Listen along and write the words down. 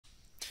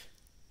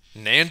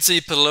Nancy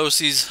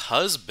Pelosi's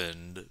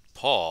husband,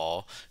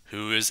 Paul,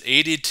 who is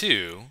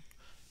 82,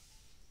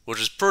 which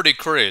is pretty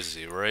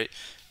crazy, right?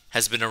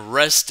 Has been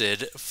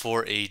arrested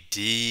for a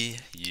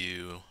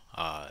DUI.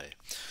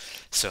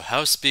 So,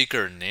 House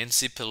Speaker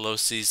Nancy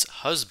Pelosi's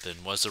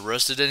husband was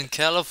arrested in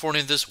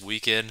California this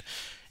weekend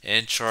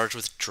and charged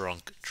with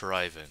drunk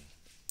driving.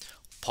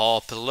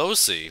 Paul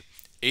Pelosi,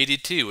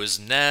 82, was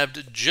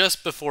nabbed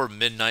just before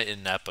midnight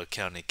in Napa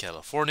County,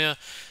 California,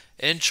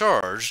 and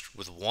charged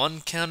with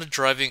one count of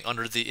driving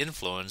under the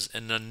influence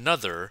and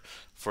another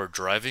for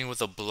driving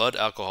with a blood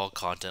alcohol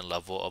content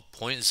level of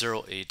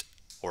 0.08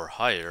 or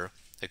higher,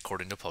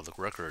 according to public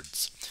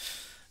records.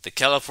 The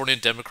California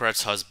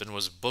Democrat's husband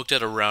was booked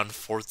at around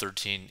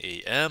 4:13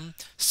 a.m.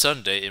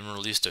 Sunday and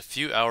released a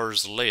few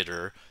hours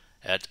later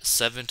at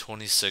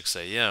 7:26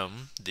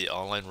 a.m., the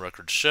online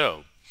records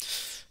show.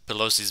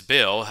 Pelosi's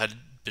bail had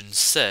been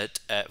set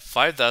at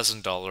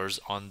 $5,000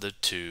 on the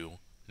two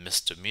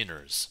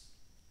misdemeanors.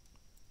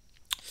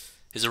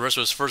 His arrest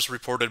was first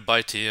reported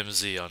by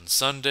TMZ on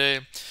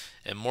Sunday,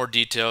 and more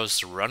details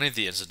surrounding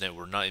the incident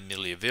were not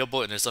immediately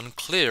available, and it's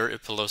unclear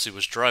if Pelosi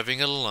was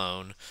driving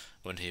alone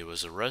when he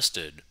was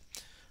arrested.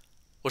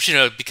 Which,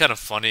 it'd be kind of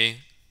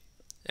funny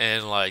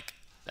and like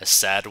a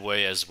sad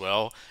way as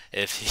well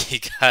if he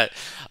got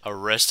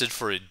arrested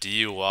for a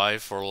DUI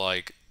for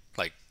like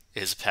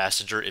his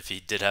passenger, if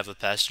he did have a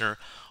passenger,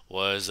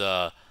 was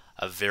a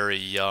very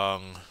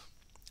young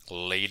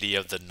lady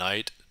of the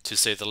night, to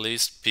say the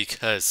least,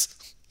 because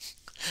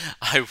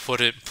I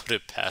wouldn't put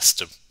it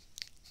past him.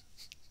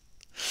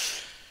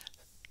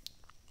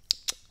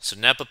 So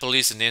Napa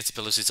Police and Nancy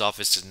Pelosi's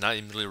office did not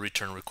immediately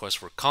return requests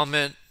for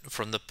comment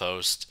from the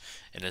Post.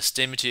 In a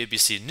statement to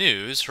ABC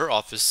News, her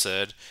office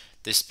said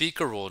the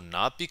speaker will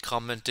not be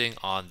commenting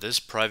on this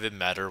private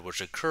matter which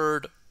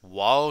occurred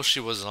while she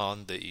was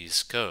on the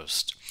East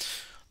Coast.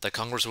 The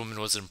Congresswoman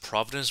was in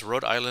Providence,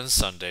 Rhode Island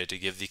Sunday to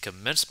give the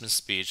commencement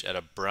speech at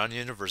a Brown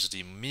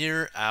University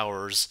mere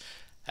hours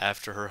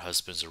after her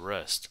husband's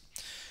arrest.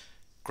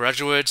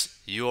 Graduates,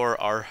 you are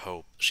our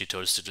hope, she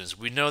told students.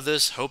 We know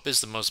this. Hope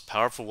is the most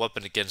powerful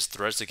weapon against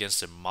threats against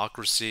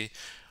democracy.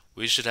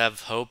 We should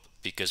have hope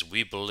because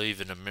we believe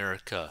in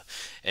America.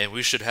 And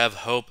we should have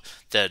hope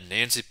that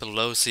Nancy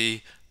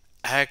Pelosi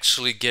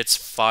actually gets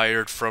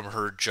fired from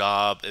her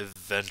job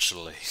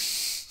eventually.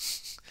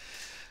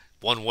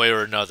 One way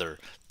or another.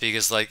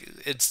 Because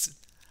it's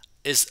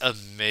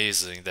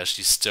amazing that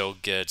she still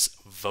gets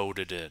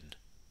voted in.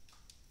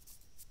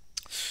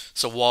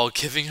 So while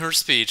giving her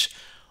speech,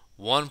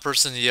 one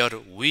person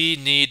yelled, "We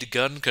need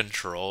gun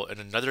control," and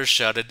another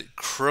shouted,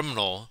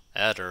 "Criminal,"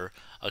 at her,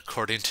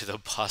 according to the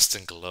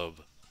Boston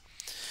Globe.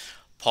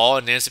 Paul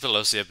and Nancy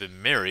Pelosi have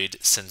been married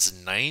since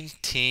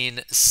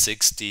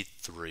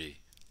 1963.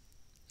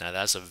 Now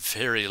that's a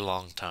very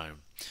long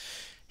time.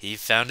 He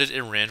founded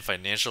and ran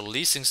Financial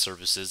Leasing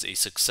Services, a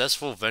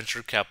successful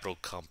venture capital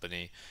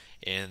company,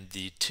 and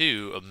the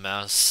two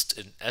amassed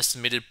an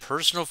estimated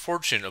personal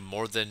fortune of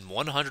more than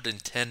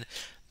 $110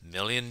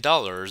 million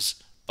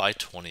by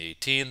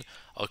 2018,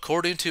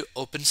 according to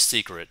Open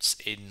Secrets,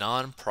 a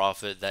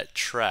nonprofit that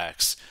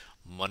tracks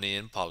money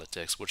in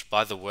politics, which,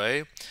 by the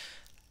way,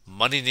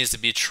 money needs to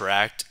be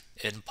tracked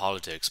in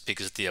politics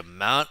because the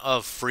amount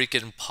of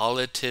freaking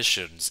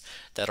politicians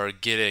that are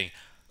getting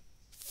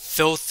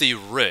filthy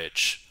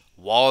rich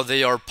while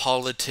they are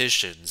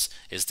politicians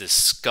is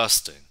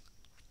disgusting.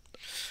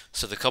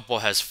 So the couple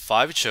has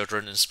 5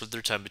 children and split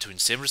their time between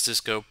San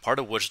Francisco, part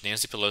of which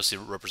Nancy Pelosi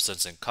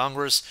represents in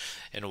Congress,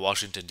 and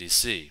Washington,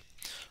 D.C.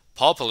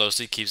 Paul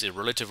Pelosi keeps a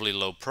relatively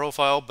low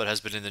profile but has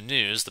been in the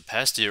news the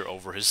past year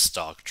over his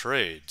stock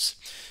trades.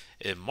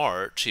 In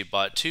March, he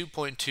bought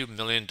 $2.2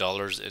 million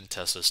in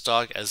Tesla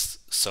stock as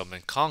some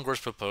in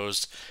Congress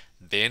proposed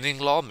banning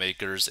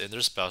lawmakers and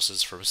their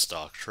spouses from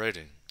stock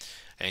trading.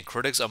 And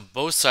critics on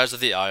both sides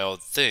of the aisle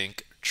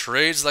think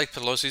trades like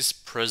Pelosi's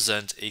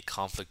present a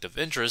conflict of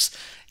interest,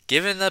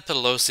 given that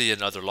Pelosi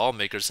and other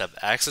lawmakers have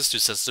access to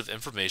sensitive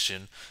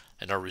information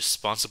and are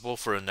responsible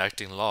for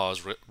enacting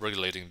laws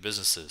regulating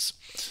businesses.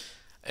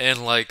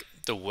 And like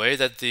the way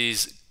that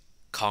these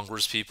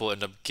Congress people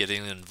end up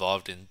getting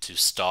involved into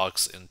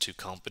stocks, into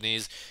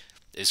companies,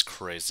 is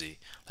crazy.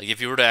 Like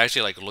if you were to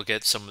actually like look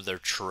at some of their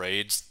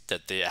trades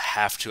that they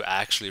have to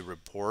actually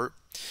report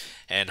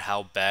and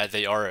how bad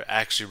they are at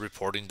actually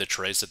reporting the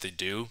trades that they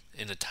do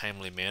in a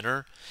timely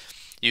manner,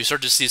 you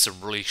start to see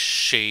some really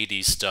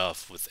shady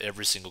stuff with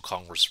every single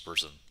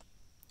congressperson.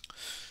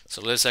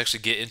 So let's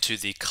actually get into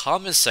the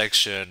comment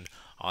section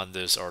on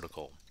this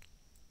article.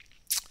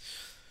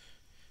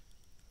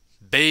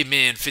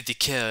 Bayman 50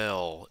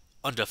 cal,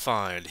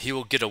 undefined. He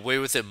will get away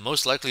with it,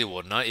 most likely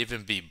will not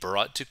even be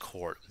brought to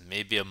court.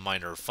 Maybe a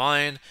minor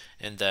fine,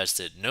 and that's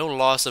it. No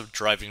loss of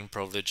driving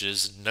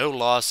privileges, no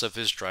loss of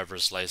his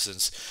driver's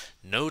license,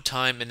 no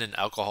time in an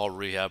alcohol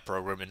rehab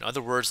program. In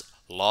other words,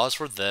 laws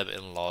for them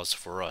and laws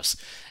for us.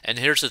 And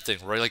here's the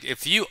thing, right? Like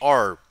if you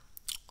are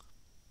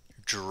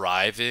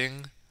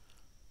driving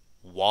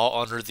while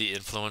under the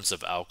influence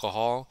of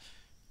alcohol,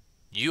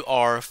 you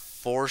are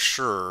for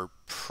sure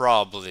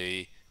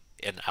probably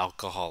an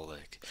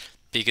alcoholic.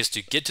 Because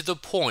to get to the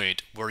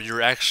point where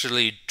you're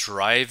actually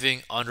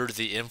driving under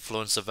the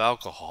influence of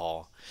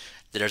alcohol,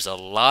 there's a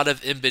lot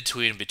of in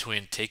between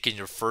taking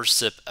your first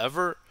sip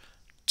ever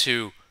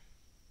to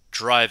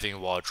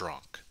driving while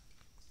drunk.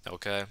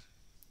 Okay?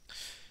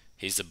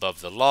 He's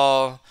above the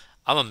law.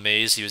 I'm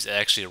amazed he was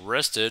actually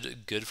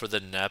arrested. Good for the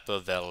Napa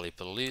Valley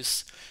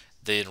police.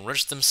 They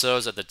enrich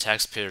themselves at the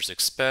taxpayer's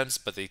expense,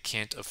 but they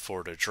can't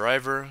afford a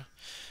driver.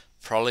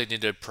 Probably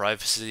needed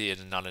privacy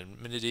and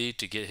anonymity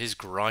to get his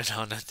grind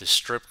on at the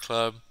strip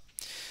club.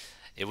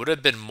 It would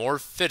have been more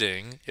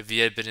fitting if he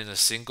had been in a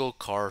single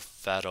car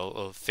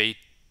fatal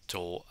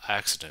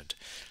accident.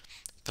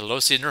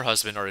 Pelosi and her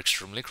husband are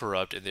extremely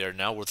corrupt, and they are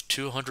now worth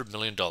 $200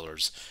 million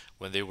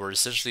when they were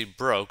essentially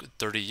broke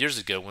 30 years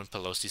ago when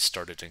Pelosi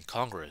started in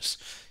Congress.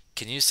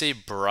 Can you say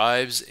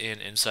bribes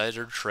and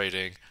insider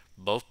trading?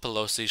 Both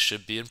Pelosi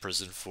should be in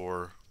prison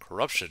for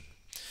corruption.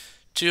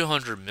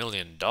 $200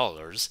 million.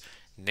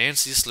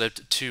 Nancy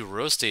slipped two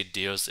real estate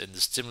deals in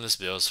the stimulus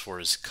bills for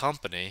his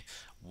company,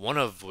 one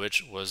of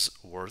which was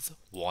worth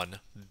 $1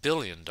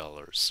 billion.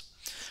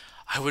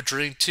 I would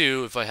drink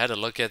too if I had to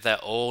look at that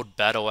old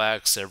battle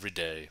axe every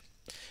day.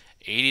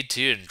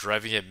 82 and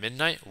driving at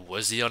midnight?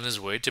 Was he on his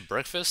way to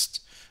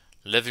breakfast?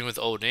 Living with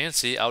old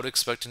Nancy, I would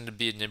expect him to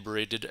be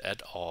inebriated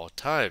at all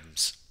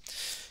times.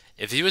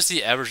 If he was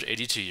the average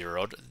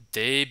 82-year-old,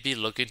 they'd be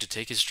looking to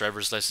take his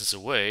driver's license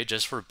away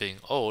just for being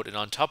old, and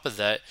on top of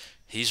that,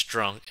 he's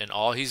drunk, and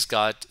all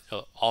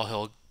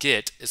he'll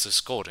get is a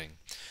scolding.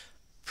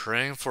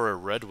 Praying for a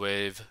red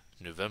wave,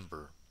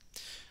 November.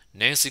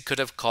 Nancy could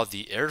have called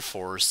the Air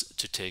Force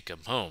to take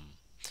him home.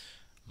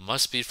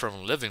 Must be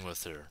from living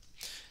with her.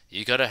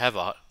 You gotta have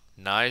a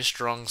nice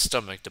strong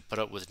stomach to put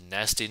up with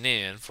nasty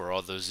Nan for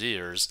all those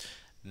years.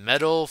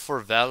 Medal for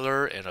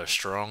valor and a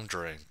strong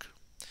drink.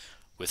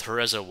 With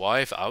her as a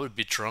wife, I would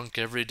be drunk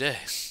every day.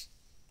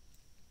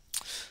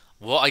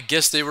 Well, I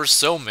guess they were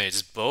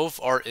soulmates. Both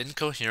are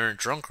incoherent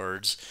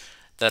drunkards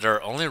that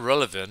are only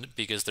relevant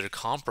because they're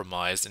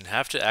compromised and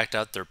have to act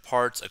out their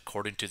parts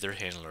according to their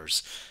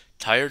handlers.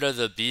 Tired of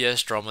the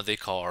BS drama they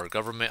call our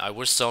government, I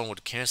wish someone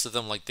would cancel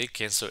them like they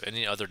cancel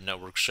any other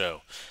network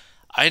show.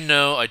 I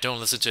know I don't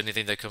listen to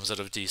anything that comes out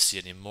of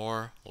DC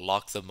anymore.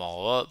 Lock them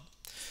all up.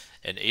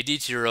 An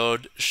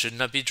 82-year-old should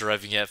not be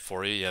driving at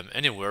 4 a.m.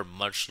 anywhere,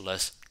 much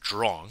less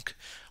drunk.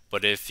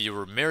 But if you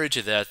were married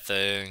to that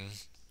thing,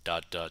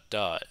 dot dot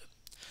dot.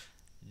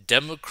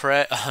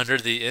 Democrat under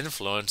the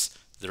influence,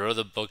 throw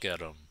the book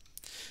at him.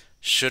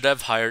 Should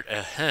have hired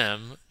a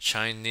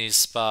Chinese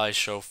spy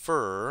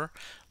chauffeur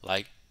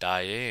like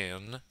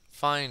Diane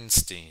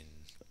Feinstein.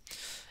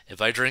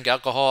 If I drink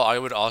alcohol, I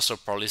would also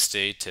probably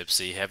stay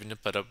tipsy, having to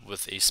put up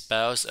with a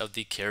spouse of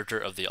the character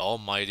of the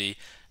almighty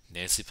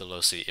Nancy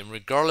Pelosi. And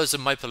regardless of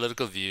my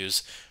political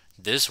views,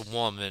 this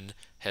woman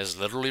has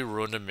literally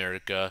ruined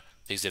America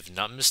because, if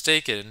not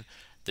mistaken,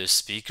 the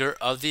Speaker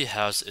of the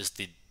House is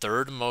the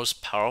third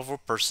most powerful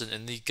person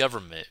in the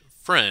government.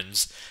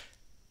 Friends,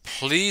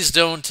 please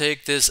don't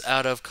take this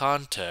out of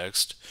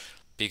context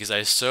because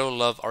I so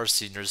love our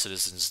senior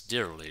citizens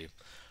dearly.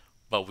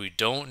 But we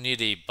don't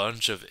need a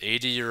bunch of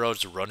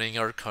 80-year-olds running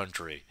our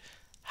country.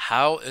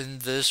 How in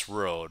this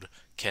world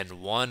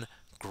can one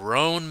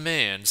grown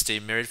man stay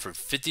married for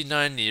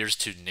 59 years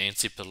to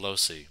Nancy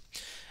Pelosi?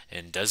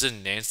 And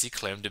doesn't Nancy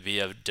claim to be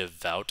a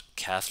devout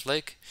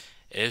Catholic?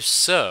 If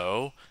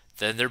so,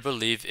 then their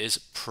belief is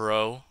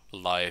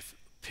pro-life,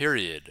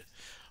 period.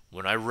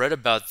 When I read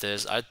about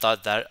this, I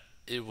thought that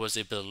it was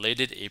a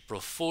belated April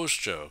Fool's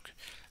joke.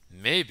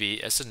 Maybe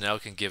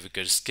SNL can give a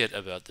good skit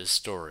about this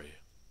story.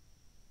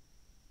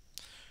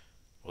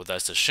 Well,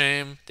 that's a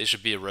shame. They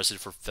should be arrested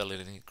for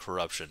felony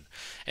corruption.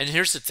 And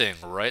here's the thing,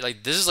 right?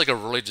 Like, this is like a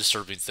really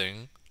disturbing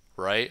thing,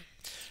 right?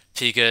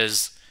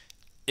 Because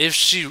if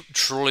she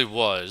truly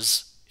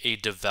was a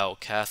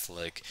devout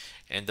Catholic,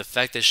 and the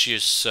fact that she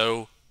is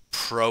so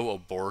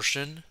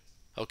pro-abortion,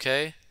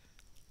 okay?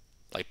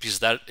 Like, because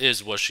that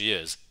is what she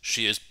is.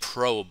 She is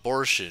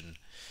pro-abortion.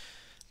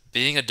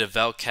 Being a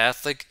devout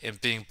Catholic and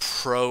being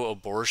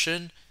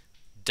pro-abortion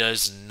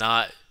does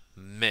not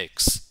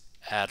mix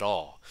at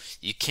all.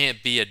 You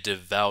can't be a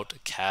devout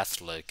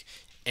Catholic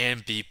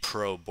and be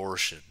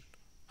pro-abortion,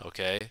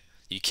 okay?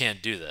 You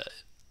can't do that.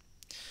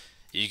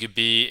 You could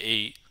be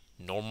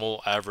a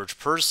normal average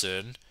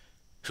person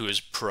who is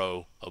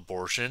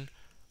pro-abortion,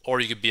 or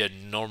you could be a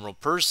normal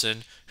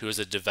person who is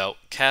a devout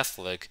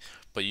Catholic,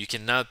 but you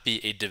cannot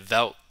be a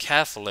devout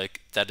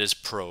Catholic that is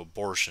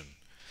pro-abortion.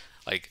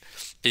 Like,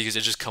 because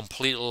it just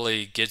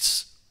completely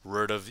gets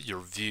rid of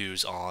your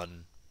views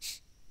on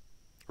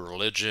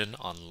religion,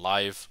 on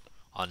life,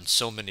 on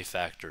so many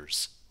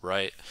factors,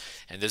 right?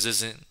 And this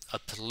isn't a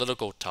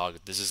political talk.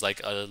 This is like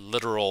a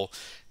literal,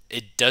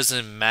 it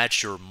doesn't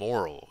match your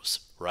morals,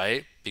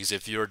 right? Because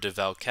if you're a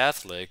devout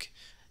Catholic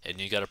and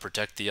you got to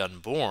protect the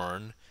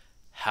unborn,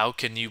 how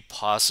can you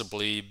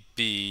possibly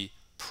be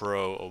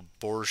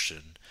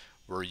pro-abortion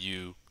where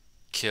you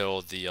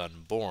kill the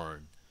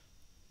unborn,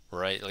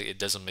 right? Like, it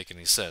doesn't make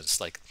any sense.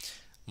 Like,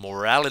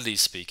 morally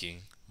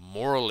speaking,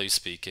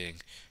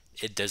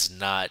 It does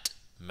not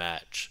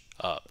match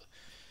up.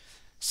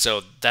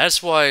 So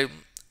that's why,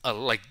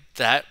 like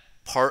that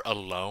part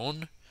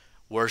alone,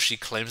 where she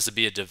claims to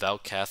be a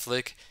devout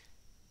Catholic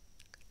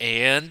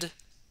and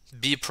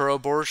be pro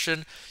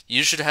abortion,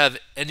 you should have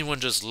anyone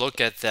just look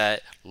at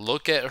that,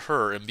 look at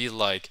her, and be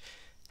like,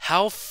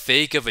 how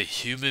fake of a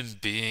human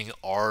being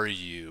are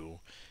you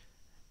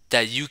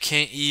that you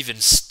can't even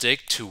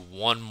stick to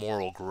one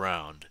moral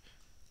ground?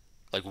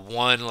 Like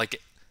one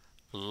like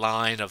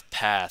line of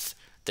path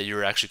that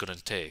you're actually going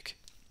to take.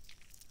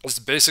 It's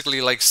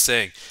basically like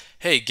saying,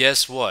 hey,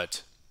 guess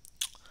what?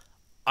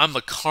 I'm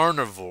a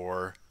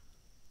carnivore,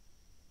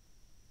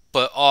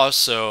 but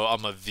also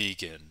I'm a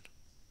vegan.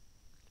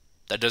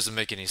 That doesn't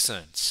make any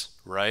sense,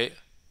 right?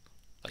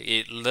 Like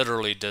it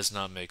literally does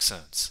not make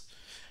sense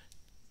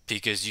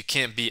because you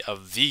can't be a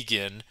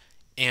vegan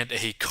and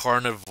a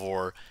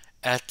carnivore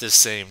at the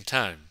same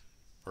time,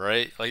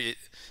 right?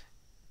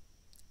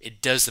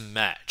 It doesn't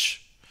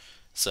match.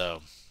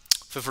 So,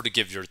 feel free to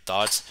give your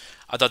thoughts.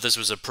 I thought this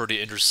was a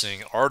pretty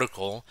interesting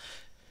article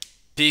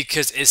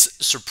because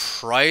it's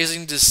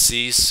surprising to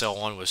see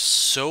someone with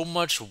so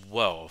much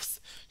wealth,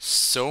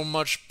 so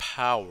much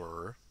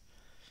power,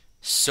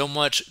 so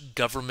much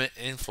government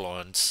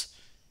influence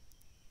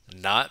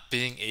not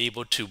being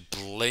able to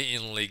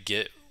blatantly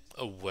get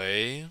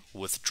away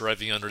with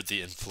driving under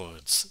the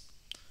influence,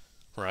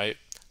 right?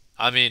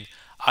 I mean,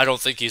 I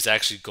don't think he's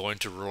actually going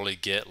to really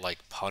get like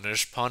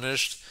punished,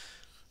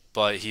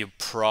 but he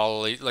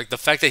probably like the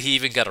fact that he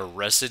even got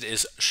arrested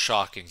is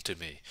shocking to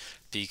me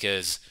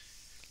because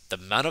the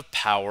amount of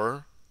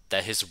power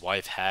that his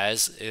wife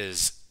has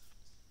is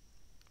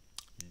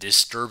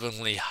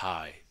disturbingly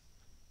high.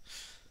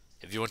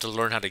 If you want to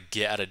learn how to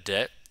get out of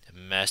debt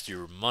and master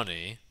your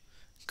money,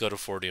 go to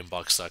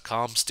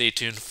 40inbox.com. Stay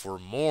tuned for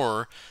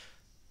more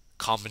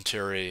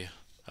commentary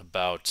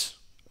about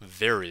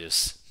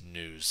various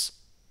news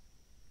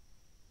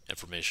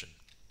information.